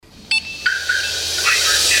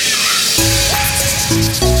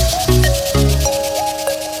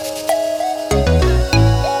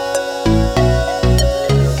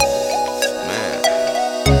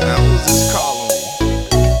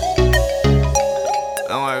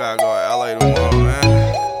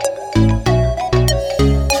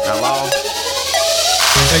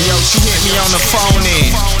phone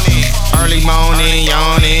in. Early morning,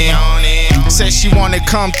 yawning. Said she wanna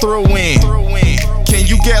come through in. Can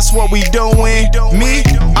you guess what we doing? Me?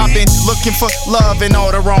 I've been looking for love in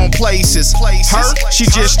all the wrong places. Her? She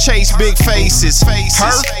just chase big faces.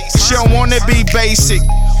 Her? She don't wanna be basic,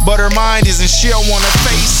 but her mind isn't. She don't wanna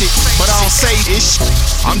face it, but I don't say ish.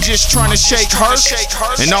 I'm just trying to shake her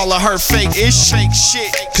and all of her fake ish.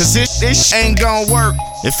 Cause this ain't gon' work.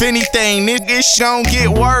 If anything, this gon' get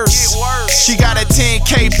worse. She got a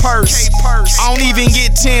 10K purse. I don't even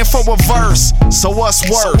get 10 for a verse. So what's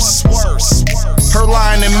worse? Her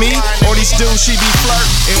lying to me, or these dudes she be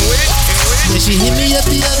flirting with? When she hit me up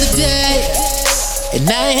the other day, and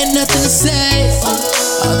I had nothing to say.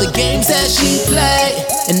 All the games that she play,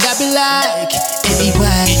 and I be like,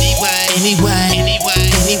 anyway.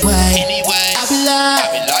 I be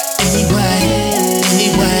like, anyway.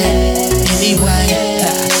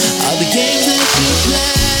 All the games that she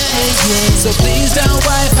plays, yeah. So please don't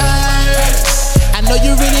wipe her. I know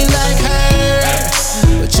you really like her,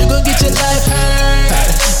 but you gon' get your life hurt.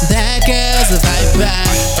 That girl's a viper.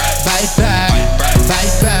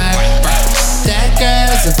 That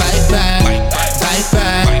girl's a viper.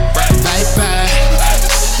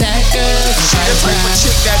 That girl's a She the type of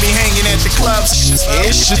chick that be hanging at the clubs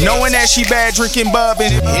ish. Knowing that she bad drinking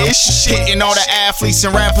bubbin' ish. Hitting all the athletes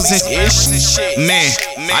and rappers and ish. Man,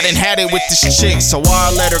 I done had it with this chick, so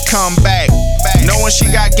I let her come back. Knowing she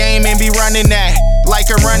got game and be running that like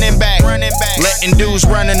a running back. Letting dudes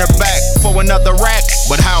run in her back for another rack.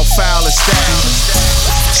 But how foul is that?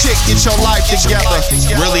 Chick, get your life together.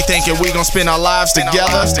 Really thinking we gon' spend our lives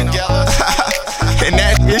together? And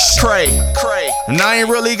that is cray. And I ain't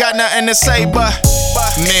really got nothing to say, but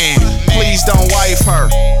man, please don't wife her.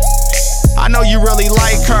 I know you really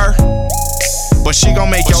like her, but she gon'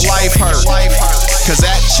 make your life hurt. Cause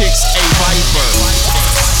that chick's a viper.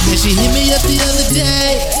 Yeah, she hit me up the other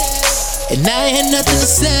day, and I had nothing to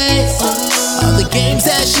say. All the games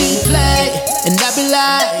that she play, and I be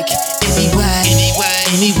like,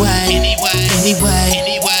 anyway.